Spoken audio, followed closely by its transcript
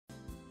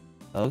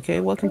Okay,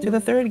 welcome to the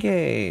third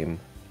game.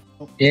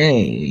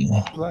 Yay.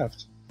 Who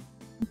left?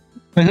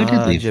 Wait, who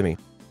did leave? Jimmy.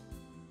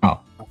 Oh.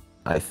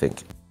 I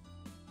think.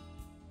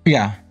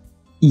 Yeah.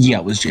 Yeah,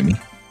 it was Jimmy.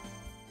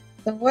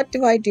 So what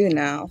do I do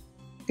now?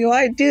 Do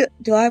I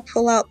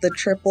pull out the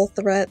triple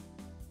threat?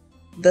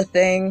 The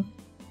thing?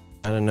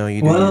 I don't know,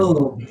 you do.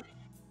 Well,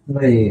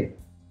 wait.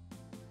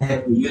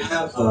 You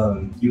have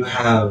 2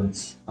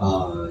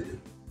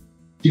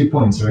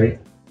 points, right?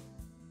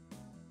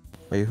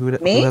 Wait, who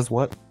Me? has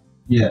what?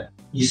 Yeah.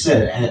 You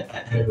said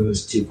Ed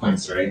was 2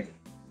 points, right?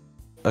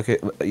 Okay,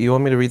 you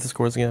want me to read the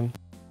scores again?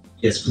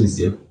 Yes, please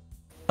do.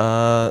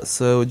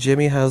 So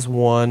Jimmy has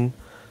 1,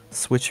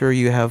 Switcher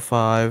you have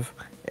 5,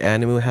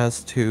 Animu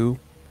has 2,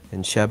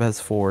 and Sheb has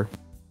 4.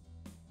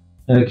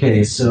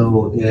 Okay,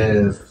 so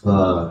if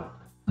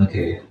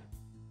okay.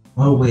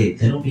 Oh wait,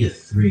 that'll be a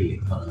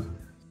 3.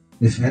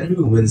 If Ed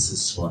wins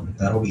this one,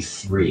 that'll be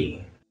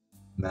 3.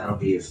 And that'll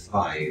be a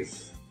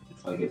 5.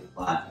 If I get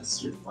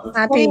last.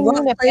 Happy,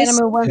 what if place?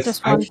 Animu wins If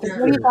this I one? get-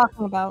 What are you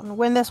talking about?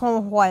 Win this one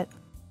with what?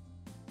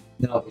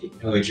 No,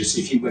 it's just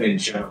if you win in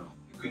general,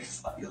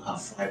 you'll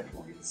have 5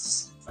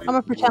 points. I'm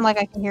gonna pretend like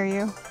I can hear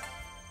you.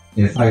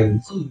 If I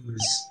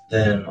lose,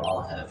 then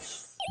I'll have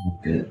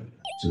good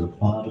to the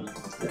bottom.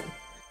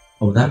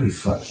 Oh, that'd be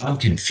fun. I'm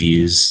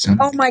confused.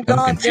 Oh my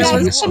god, confused there on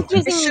was this one.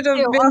 it should have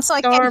been Also,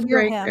 I can't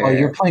hear him. Starbreaker. Oh,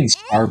 you're playing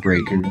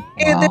Starbreaker.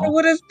 Yeah, there Wow.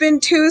 would have been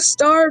 2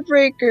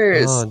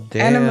 Starbreakers. Oh,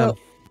 damn.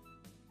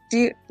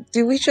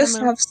 Do we just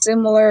have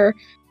similar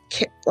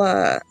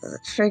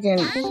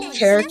friggin'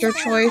 character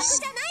choice?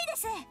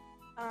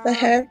 The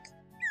heck?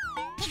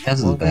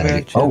 That's Welcome bad.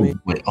 back, Oh, Jimmy.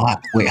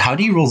 wait, how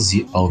do you roll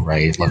Oh,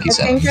 right, Lucky I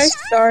think I Sevens.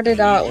 started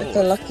out with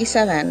the lucky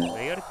 7.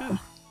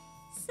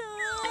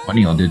 What do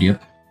y'all did,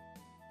 yep.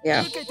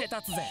 Yeah.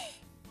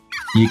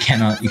 You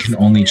can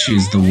only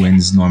choose the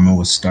wins normal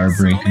with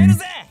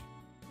Starbreaker.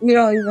 You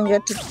don't even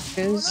get to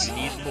choose.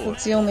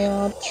 It's the only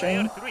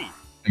option.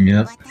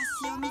 Yep.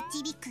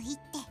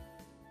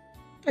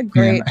 A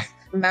great Man,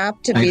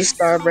 map to be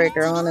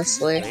Starbreaker,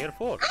 honestly.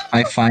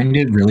 I find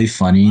it really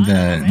funny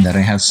that I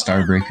have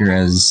Starbreaker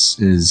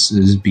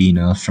as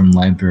Bina from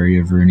Library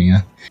of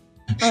Runia.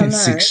 Oh, It's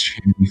nice.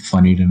 extremely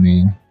funny to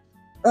me.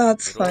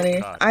 That's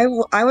funny.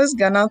 I was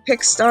gonna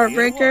pick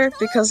Starbreaker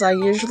because I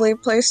usually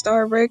play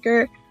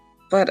Starbreaker,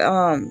 but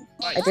I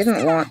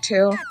didn't want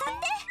to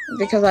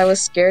because I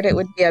was scared it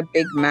would be a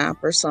big map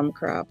or some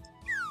crap.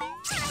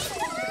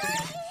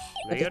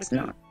 But it's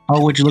not.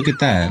 Oh, would you look at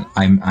that?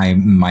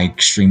 My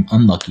extreme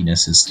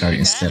unluckiness is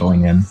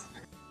settling in.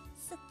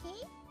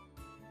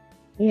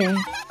 Yeah.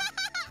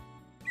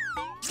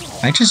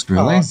 I just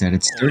realized that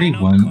it's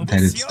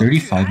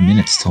 35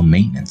 minutes till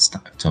maintenance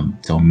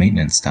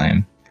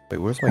time. Wait,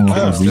 where's my Oh,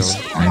 kidney at least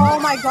stone? time. Oh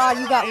my god,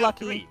 you got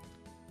lucky.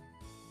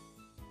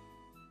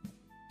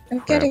 I'm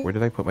Crap, getting where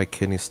did I put my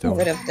kidney stone?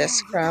 rid of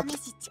this crap.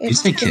 You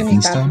say giving me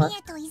kidney bad stone? luck.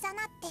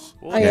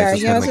 Oh Yeah, I yeah,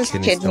 just he had has my his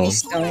kidney kidney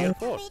stone.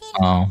 stone.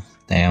 Oh,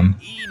 damn.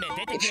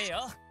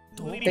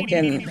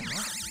 Freaking.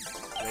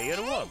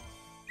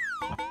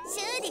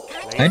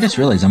 I just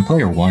realized I'm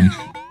player 1.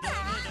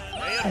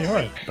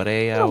 But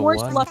The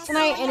worst luck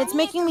tonight, and it's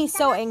making me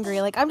so angry.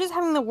 Like, I'm just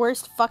having the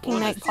worst fucking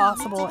night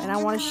possible, and I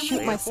want to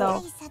shoot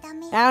myself.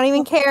 And I don't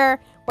even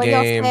care what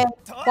y'all Game. say.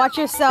 Watch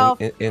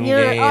yourself. In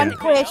You're game. on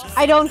Twitch.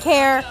 I don't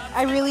care.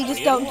 I really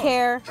just don't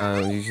care.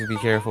 You should be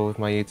careful with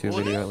my YouTube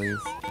video at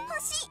least.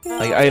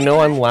 Like, I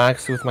know I'm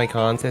lax with my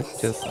content,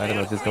 just, I don't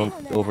know, just don't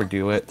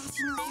overdo it.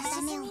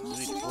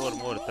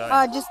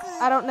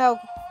 I don't know.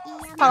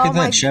 Look at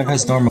that, Chef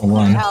has normal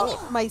 1.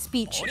 My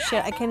speech.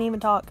 Shit, I can't even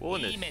talk.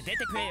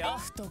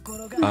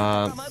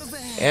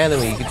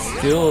 Anime,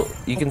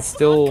 you can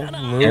still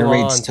move Air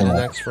raid on to still the up.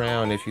 next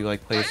round if you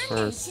like place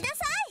first.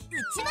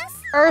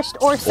 First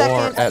or second.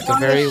 Or at the as long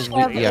very as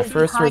Chev yeah, is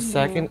first or behind me.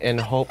 second, and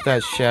hope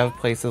that Chev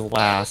places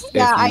last.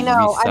 Yeah, if I you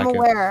know. reach I'm second.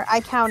 aware. I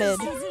counted.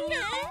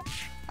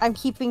 I'm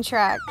keeping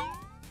track.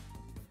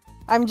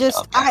 I'm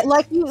just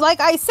like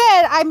I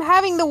said, I'm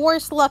having the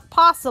worst luck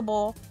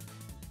possible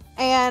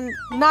and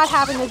not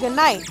having a good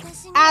night.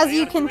 As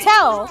you can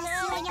tell,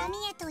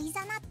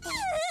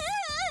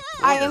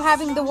 I am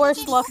having the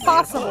worst luck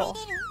possible.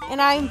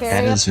 And I'm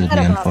very That is upset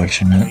really about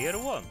unfortunate. it.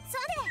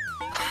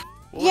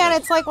 Yeah,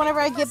 and it's like whenever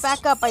I get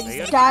back up, I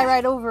just die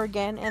right over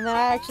again, and then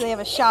I actually have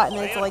a shot, and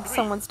it's like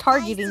someone's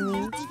targeting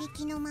me.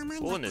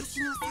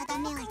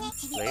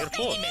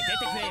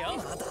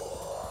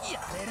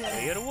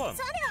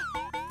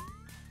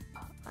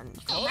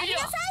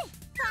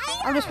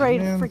 I'm just ready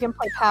to freaking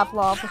play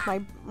Pavlov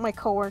with my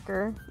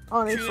coworker.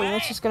 Honestly,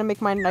 that's just gonna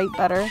make my night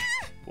better.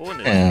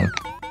 Yeah.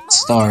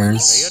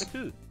 Stars.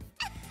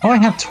 Oh, I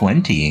have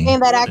 20.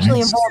 And that actually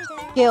Nice.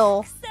 involves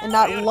skill and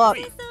not luck.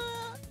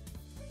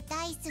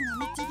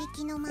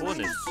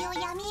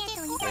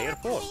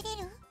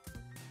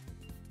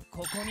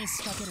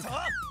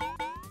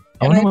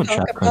 I wonder Can I what talk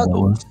trap card that about-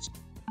 was.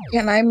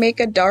 Can I make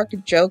a dark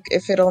joke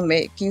if it'll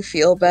make you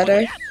feel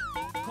better?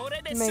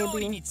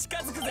 Maybe.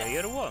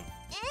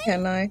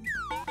 Can I?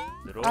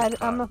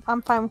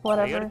 I'm fine with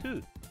whatever.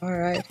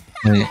 Alright.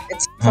 Wait,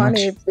 It's how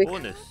funny.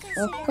 much?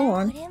 Well, go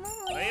on.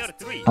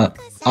 Uh,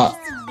 uh,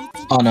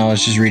 oh no, I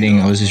was just reading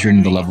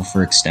the level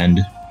for extend.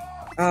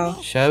 Oh.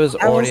 Shab is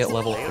already at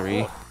level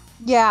 3.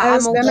 Yeah, I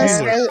was I'm gonna aware.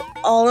 say,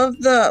 all of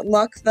the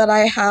luck that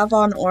I have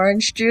on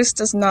orange juice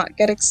does not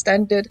get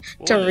extended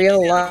to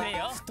real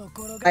life.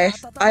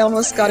 I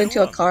almost got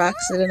into a car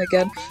accident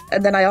again,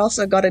 and then I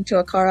also got into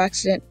a car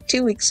accident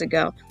 2 weeks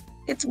ago.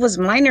 It was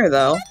minor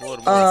though.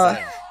 I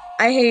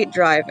hate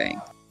driving.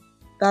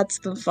 That's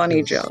the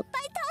funny joke.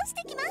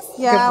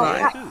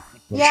 Yeah, Goodbye.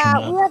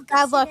 yeah, we had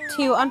bad luck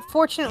too.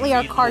 Unfortunately,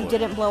 our car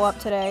didn't blow up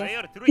today.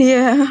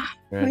 Yeah.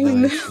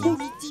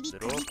 Congratulations.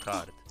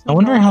 I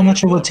wonder how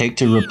much it would take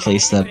to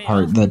replace that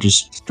part that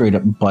just straight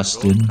up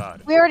busted.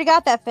 We already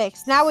got that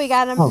fixed. Now we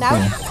got him. Okay.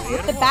 Now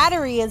if the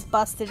battery is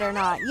busted or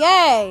not.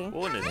 Yay!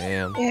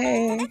 Damn.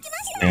 Yay.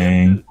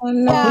 Dang. Oh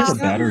no. I think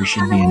the battery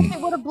should be If in.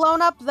 it would have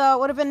blown up though, it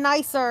would have been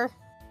nicer.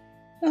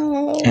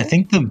 Oh. I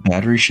think the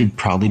battery should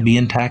probably be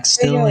intact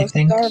still. Hey, yo, I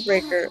think.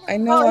 Starbreaker. I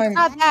know No, I'm. it's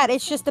not that.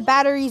 It's just the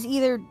battery's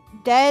either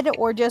dead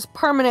or just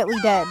permanently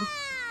dead.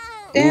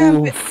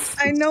 Damn. Oof.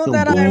 I know Still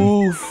that dead. I'm.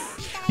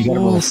 Oof. You gotta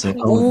roll a 6.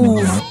 Oh,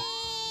 never mind.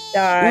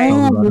 Die. I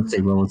was about to say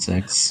roll a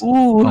 6. Ooh.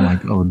 Oh my.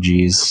 Oh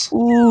jeez.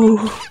 Ooh.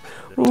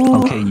 Ooh.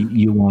 Okay,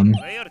 you won.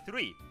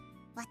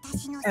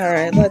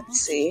 Alright,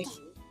 let's see.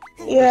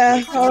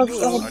 Yeah, I'll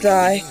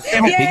die.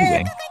 Oh,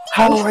 Yay! piggyback.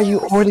 How are you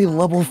already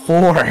level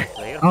 4?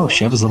 Oh,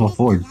 Chef is level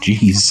 4.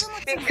 Jeez.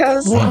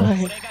 Because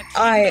Why?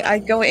 I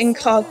go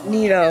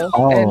incognito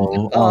Oh,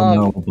 and oh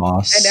no,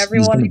 boss. and He's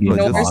everyone gonna be a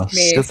ignores boss.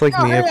 me. Just like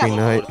me every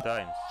night.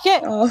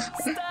 Shit! Oh,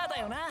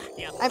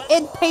 I'm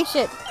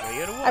impatient.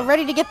 I'm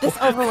ready to get this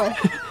over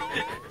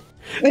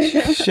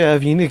with.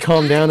 Chev, you need to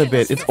calm down a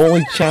bit. It's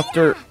only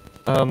chapter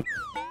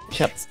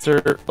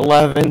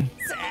 11.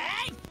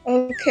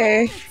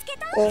 okay.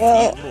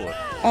 Well,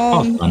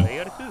 Oh, fun.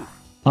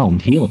 Oh, I'm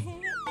healing.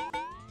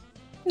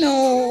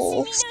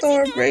 no,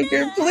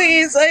 Starbreaker,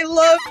 please, I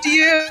loved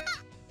you.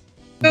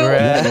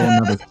 Bruh. Roll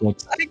another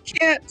 6. I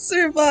can't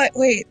survive.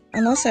 Wait,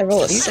 unless I roll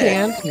a You 6.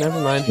 can.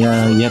 Never mind.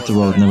 Yeah, you have to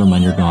roll it. Never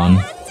mind, you're gone.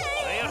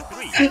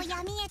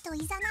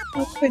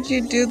 How could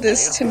you do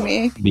this to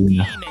me? Being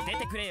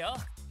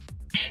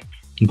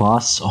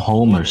boss,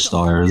 home, or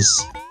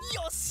stars?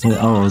 Wait,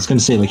 oh, I was gonna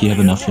say, like, you have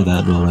enough for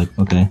that, but, like,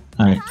 okay.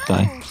 Alright,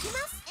 bye.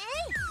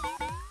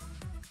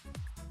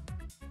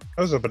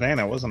 That was a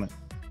banana, wasn't it?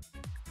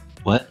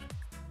 What?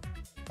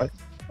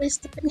 Where's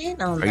the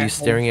banana on Are you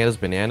staring at his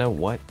banana?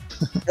 What?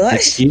 What?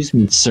 Excuse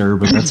me, sir,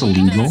 but that's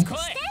illegal.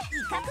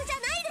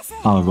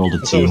 Oh, I rolled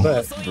a So 2. was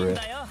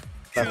that.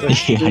 That's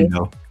it. Yeah, I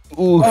know.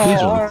 Ooh.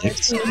 Please roll a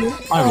 6.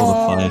 I rolled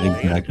a 5,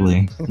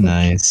 exactly.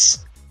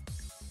 Nice.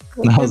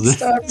 That was it.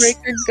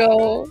 Starbreaker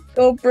go.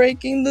 Go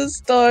breaking the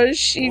stars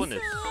she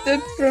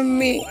took from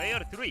me.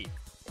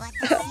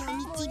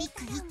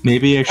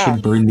 Maybe I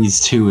should burn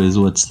these 2, is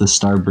what the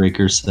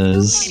Starbreaker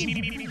says.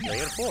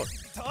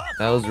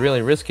 That was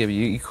really risky of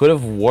you. You could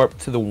have warped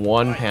to the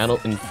one panel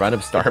in front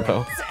of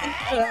Starbo.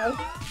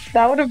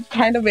 That would have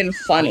kind of been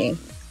funny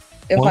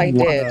if What- I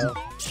did.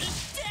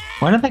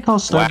 Why did they call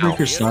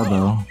Starbreaker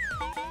Starbo?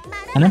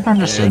 I never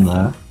understood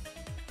that.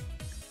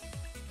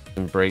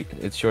 And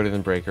it's shorter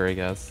than Breaker, I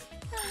guess.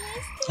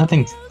 I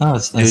think. Oh,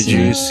 it's. I Did see.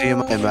 you see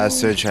my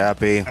message,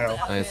 Happy? Oh.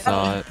 I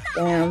saw it.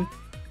 Damn.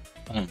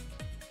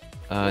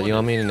 You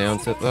want me to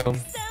announce it though?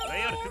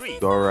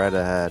 Go right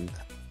ahead.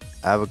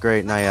 Have a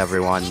great night,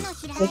 everyone.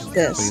 Like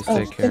this. Please Oh,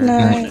 take care. good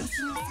night.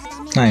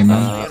 Hi,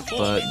 man.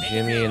 But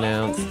Jimmy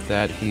announced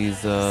that he's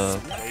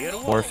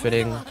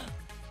forfeiting.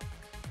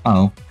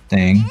 Oh,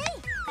 dang.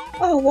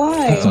 Oh,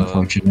 why? That's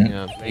unfortunate.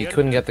 Yeah, he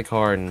couldn't get the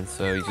card, and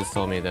so he just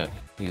told me that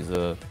he's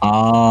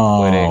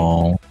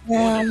Oh,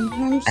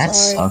 I'm that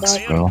sorry sucks,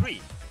 about bro.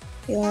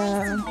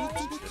 Yeah.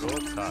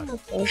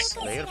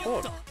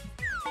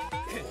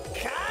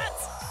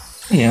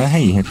 Yeah, how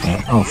you hit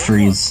that? Oh,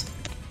 freeze.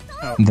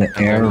 The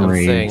air I'm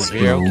saying raids,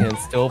 Vero bro. can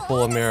still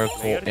pull a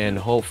miracle and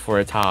hope for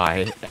a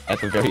tie at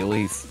the very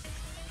least.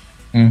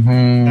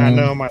 Mm-hmm. I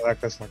know my luck,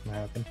 that's not gonna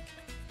happen.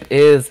 It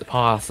is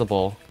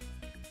possible.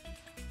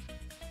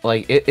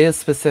 Like, it is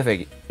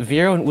specific.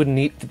 Vero would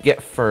need to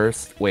get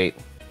first. Wait.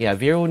 Yeah,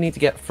 Vero would need to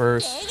get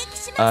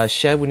first.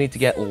 Shed would need to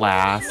get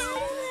last.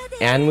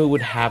 Anmu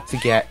would have to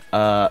get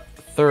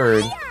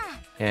third.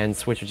 And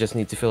Switch would just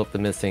need to fill up the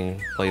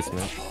missing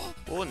placement.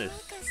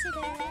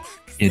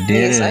 You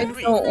did Please, I it.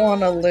 don't want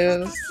to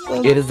lose.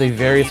 It is a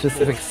very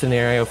specific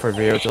scenario for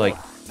Vero to, like,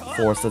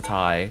 force a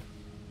tie.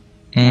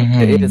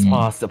 Mm-hmm. It is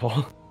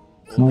possible.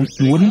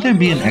 Wouldn't there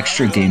be an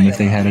extra game if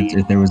they had it,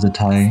 if there was a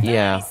tie?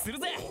 Yeah.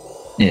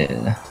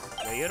 Yeah.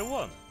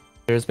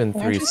 There's been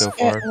Can I 3 just so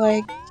get, far.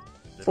 like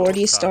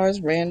 40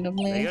 stars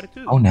randomly?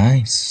 Oh,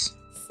 nice.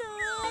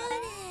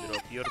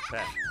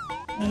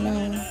 I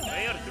know.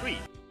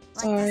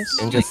 Stars.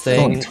 And just It's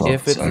only saying, 12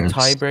 if it's a stars.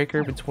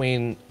 tiebreaker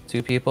between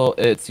 2 people,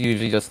 it's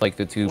usually just like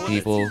the 2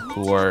 people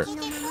who are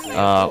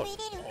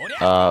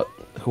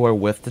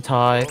with the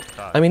tie.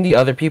 I mean, the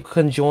other people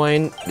can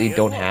join, they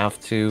don't have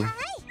to.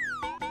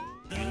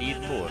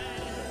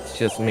 It's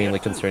just mainly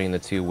concerning the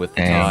 2 with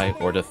the Damn. tie,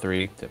 or the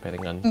 3,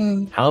 depending on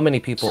Hmm. how many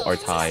people are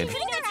tied.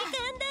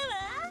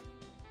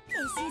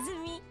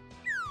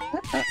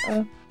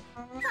 Uh-oh.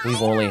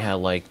 We've only had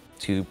like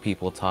 2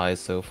 people ties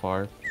so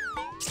far.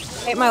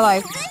 Hate my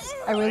life.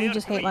 I really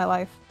just hate my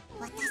life.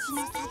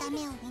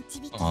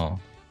 Oh.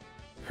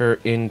 Her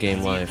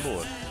in-game life.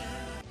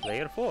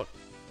 Player 4.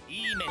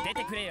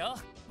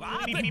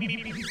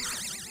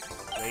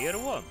 Player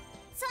 1.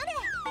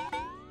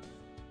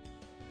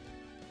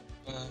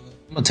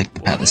 I'm gonna take the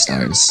path of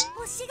stars.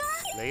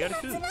 Player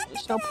 2.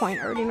 There's no point.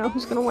 I already know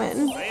who's gonna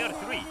win. Player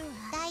 3.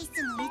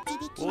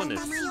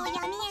 Bonus.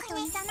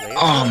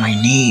 Oh, my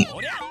knee.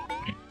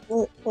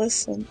 Well,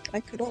 listen, I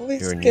could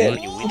always Your get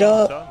knee? beat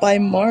up by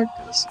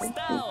Marcus. Player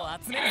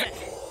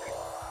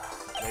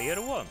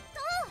 1.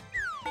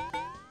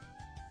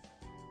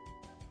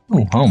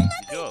 Oh, home.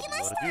 Good job.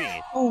 You're doing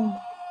it. Oh,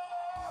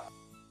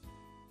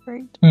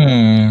 Great.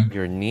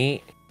 Your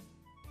knee.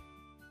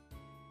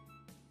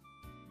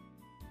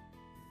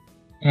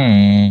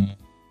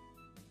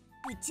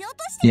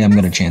 Yeah, I'm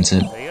gonna chance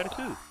it. Player 2.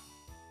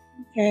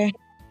 okay.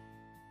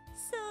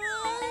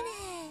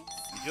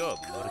 Good job.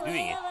 You're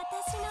doing it.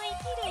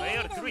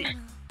 Player 3.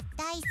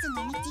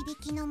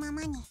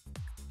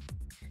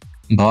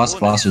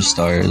 Boss or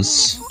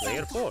stars?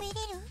 Player 4.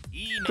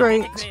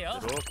 Great.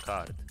 Draw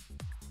card.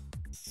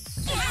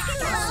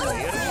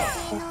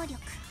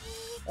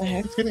 The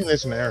heck? It's getting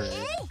this in air raid.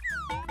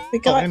 We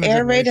got and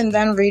air raid regeneration. and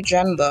then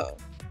regen though.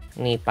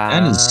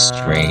 That is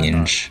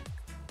strange.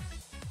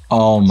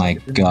 Oh my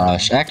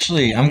gosh.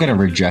 Actually, I'm gonna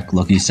reject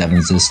Lucky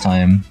Sevens this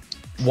time.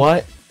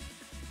 What?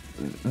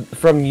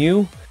 From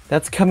you?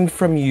 That's coming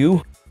from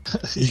you?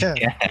 Yeah.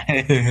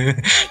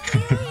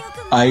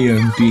 I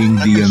am being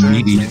That the concerns me.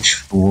 immediate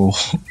troll.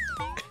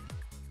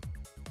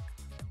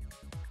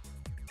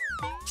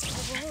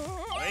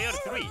 Player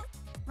 3.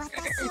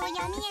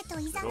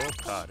 Draw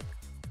card.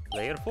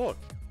 Player 4.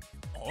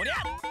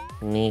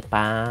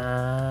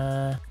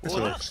 Nipa. This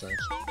works, nice.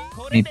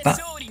 Nipa.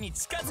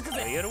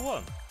 Player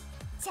 1.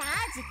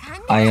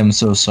 I am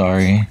so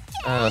sorry.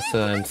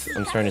 So I'm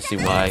starting to see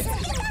why.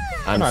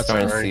 I'm not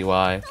starting to sorry. see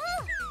why.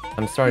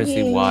 I'm starting to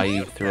see why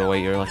you threw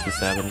away your lucky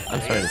 7.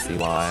 I'm starting to see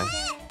why.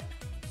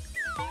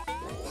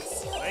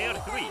 Player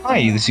 3. Hi,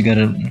 at least you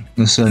got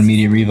this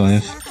immediate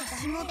revive.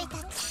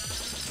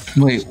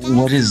 Wait,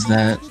 what is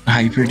that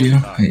hyper do?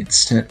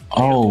 It's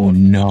oh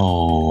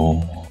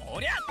no.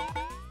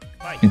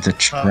 It's a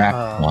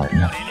trap one.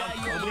 Oh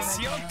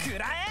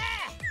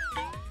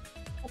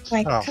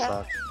my Oh, god.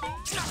 fuck.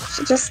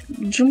 She just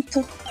jumped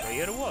up.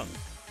 Player 1.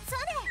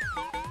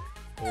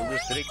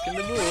 Oldest trick in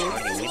the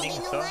book. Winning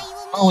song.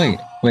 Oh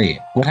wait,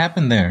 what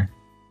happened there?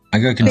 I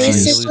got You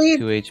confused. Basically- lose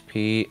 2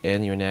 HP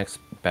in your next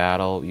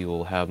battle, you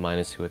will have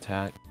 -2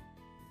 attack.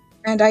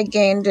 And I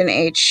gained an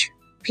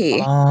HP.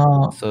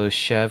 So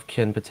Chev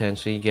can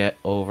potentially get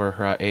over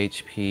her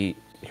HP,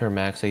 her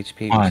max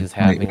HP, which Fine, is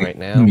happening wait, right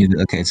now.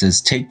 Okay, it says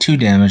take 2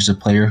 damage. The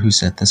player who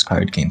set this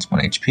card gains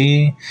 1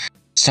 HP.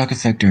 Stock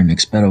effect during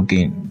next battle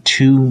gain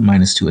 2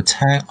 -2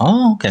 attack.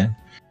 Oh, okay.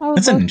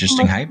 That's an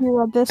interesting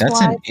hyper. That's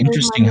an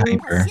interesting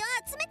hyper.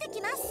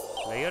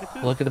 Player 2.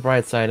 Look at the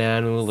bright side,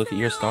 Anu. Look at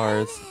your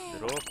stars.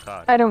 Draw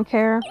card. I don't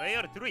care.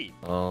 Player 3.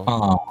 Oh.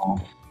 Oh,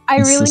 I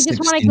It's the really just want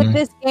to 16. get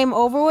this game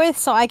over with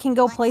so I can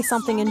go play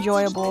something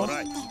enjoyable.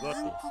 Alright, you got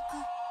it.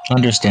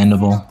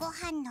 understandable.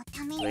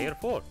 Player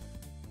 4.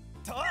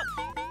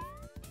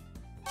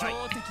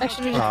 I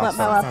should have just Oh, let my fuck,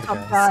 not laptop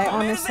again. die,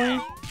 honestly.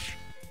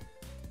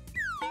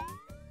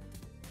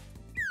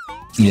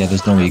 Yeah,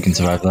 there's no way you can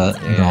survive that.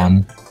 Yeah.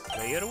 Gone.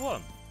 Player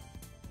 1.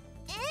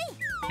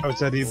 Oh, it's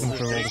that even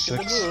for roll Trick in the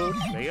 6. book.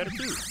 Player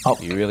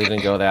 2. You really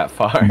didn't go that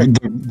far.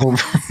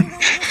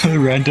 The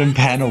random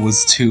panel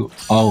was 2.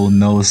 Oh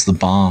no, it's the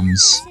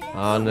bombs.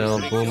 Oh no,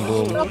 boom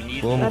boom.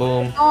 Boom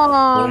boom.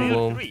 Boom.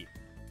 boom. 3.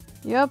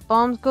 Yep,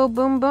 bombs go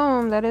boom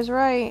boom. That is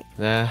right.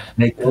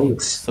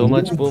 So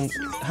much boom.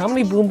 How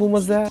many boom boom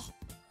was that?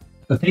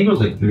 I think it was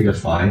like 3 to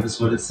 5 is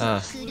what it's.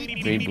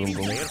 3 boom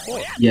boom. Player 4.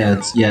 Yeah,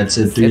 it's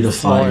a 3 It's to a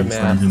smaller 5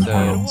 map, random so-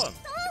 panels. 1.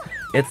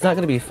 It's not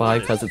gonna be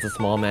 5 because it's a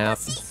small map,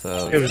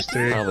 so It was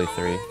 3. probably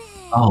 3.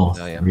 Oh,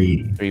 Oh, yeah.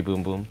 3. 3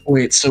 boom boom.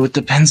 Wait, so it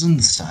depends on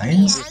the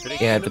size?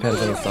 Yeah, it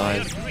depends on the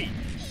size.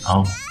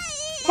 Oh.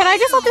 Can I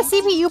just let the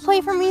CPU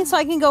play for me so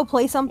I can go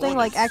play something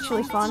like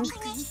actually fun?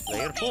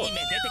 Player 4.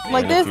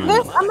 Like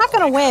I'm not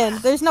gonna win.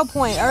 There's no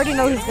point. I already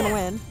know who's gonna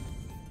win.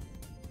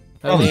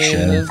 I Holy mean,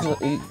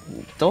 shit.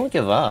 don't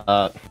give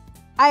up.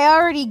 I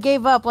already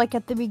gave up like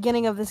at the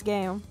beginning of this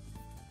game.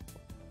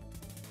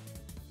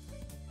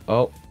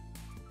 Oh,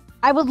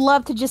 I would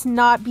love to just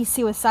not be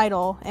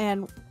suicidal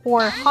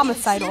or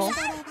homicidal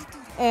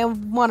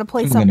and want to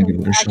play I'm gonna something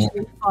give it a shot.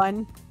 actually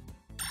fun.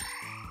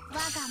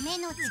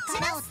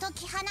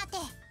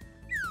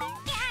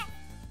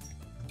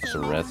 that's a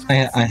risk.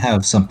 I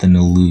have something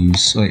to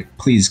lose. Wait,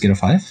 please get a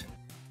 5?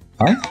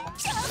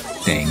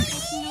 5? Dang.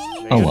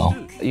 Oh well.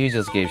 You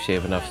just gave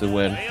Shave enough to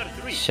win.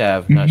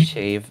 Shav, not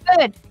Shave.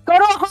 Good. Go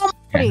to a home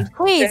party,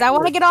 please. I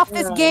want to get off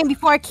this game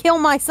before I kill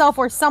myself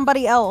or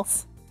somebody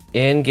else.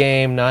 In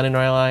game, not in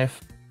real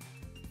life.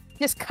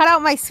 Just cut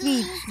out my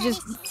speech.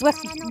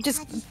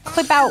 Just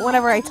clip out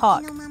whenever I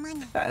talk.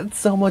 That's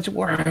so much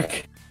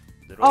work.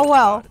 Oh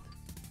well.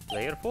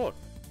 Player 4.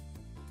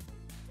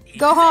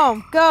 Go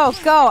home. Go.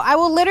 I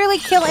will literally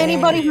kill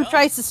anybody who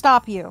tries to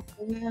stop you.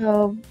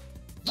 No.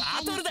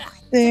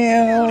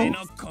 Damn.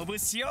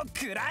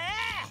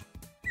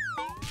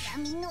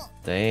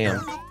 Damn.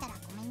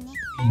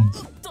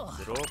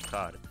 Draw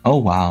card. Oh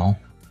wow.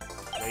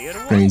 Player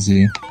 1.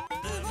 Crazy.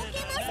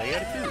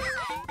 Player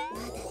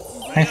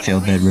 2. I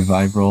failed that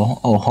revive roll.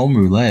 Oh, home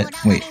roulette.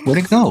 Wait, where'd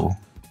it go?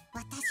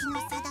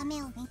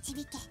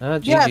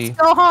 GG. Yes,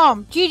 go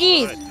home.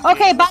 GG's.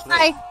 Okay,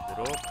 bye.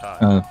 Draw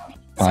card.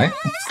 Bye?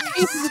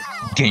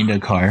 Gained a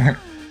car.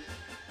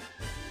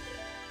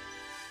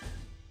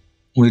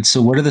 Wait,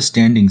 so what are the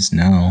standings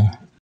now?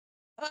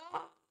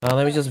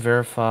 Let me just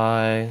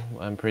verify.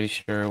 I'm pretty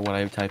sure what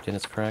I've typed in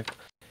is correct.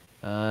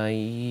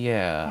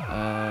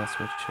 Yeah.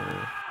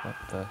 Switcher. What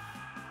the?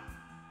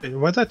 Hey,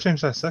 why'd that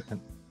change that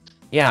second?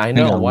 Yeah, I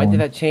know. got Why one. did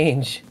that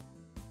change?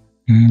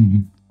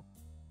 Hmm.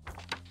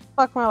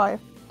 Fuck my life.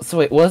 So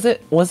wait,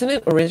 wasn't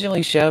it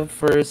originally Chev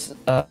first,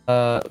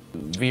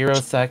 Vero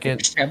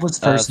second, Chev was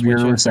first, Switcher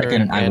Vero was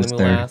second, and I was Animu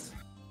third. last?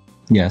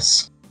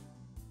 Yes.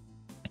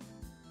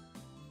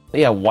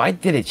 Yeah, why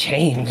did it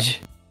change?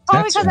 Oh,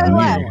 That's because I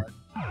left. weird.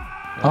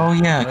 Oh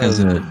yeah, because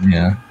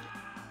yeah.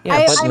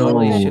 Yeah, but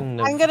normally I- shouldn't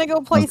have. I'm gonna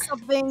go play Okay.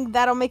 something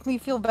that'll make me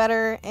feel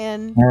better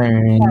and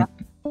Alright.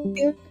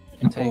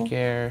 Take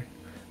care.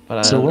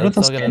 But So what I'm are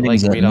the still gonna like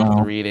standings at read off the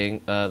now?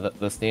 reading,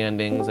 the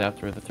standings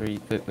after the three.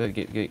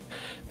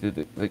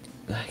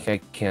 I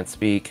can't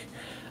speak.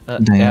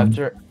 Damn.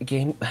 After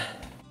game,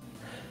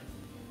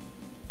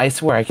 I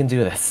swear I can do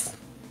this.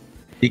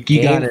 You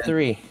Game got it.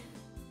 3.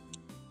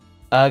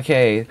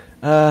 Okay.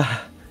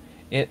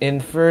 In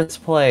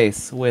first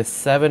place with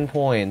 7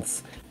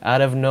 points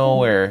out of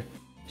nowhere,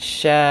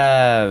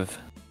 Chev.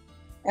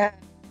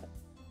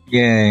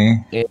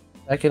 Yay. In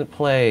second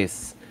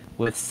place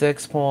with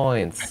 6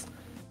 points,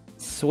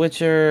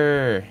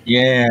 Switcher.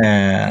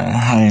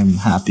 Yeah, I am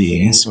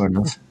happy, sort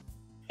of.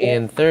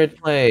 In third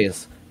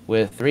place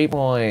with 3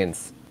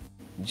 points,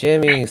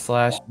 Jimmy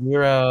 /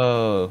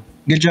 Hero.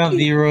 Good job,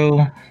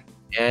 Vero.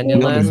 And in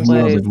You last did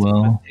place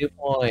well. with 2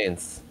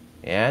 points,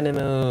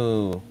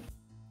 Animu.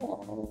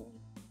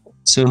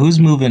 So who's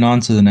moving on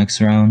to the next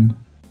round?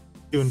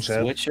 You and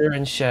Chev. Switcher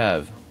and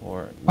Chev.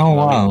 Or Oh, you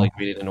want me to, wow. like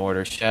read it in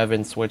order. Chev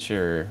and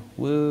Switcher.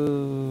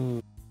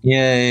 Woo!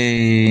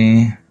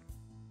 Yay.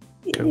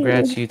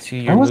 Congrats, you two.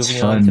 That You're was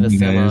moving on fun, to the you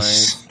semis.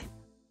 guys.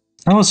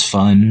 That was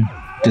fun,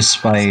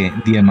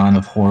 despite the amount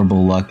of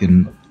horrible luck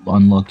and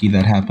unlucky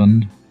that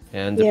happened.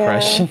 And Yeah.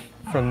 depression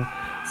from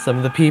some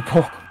of the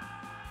people.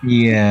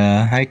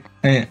 Yeah,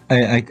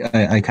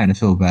 I kind of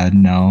feel bad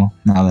now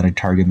that I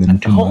targeted them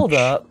too Hold much.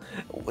 up.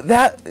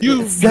 That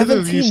You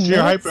 17 used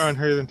your hype minutes? on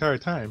her the entire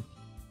time.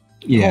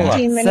 Yeah. Hold up.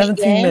 17-minute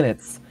 17 game?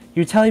 minutes.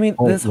 You're telling me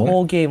Oh, this what?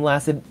 whole game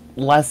lasted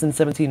less than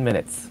 17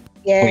 minutes?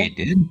 Yeah. Wait,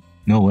 it did?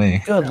 No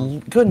way.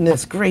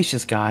 Goodness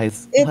gracious,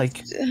 guys. It's,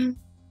 Like, you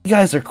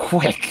guys are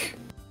quick.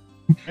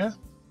 Yeah.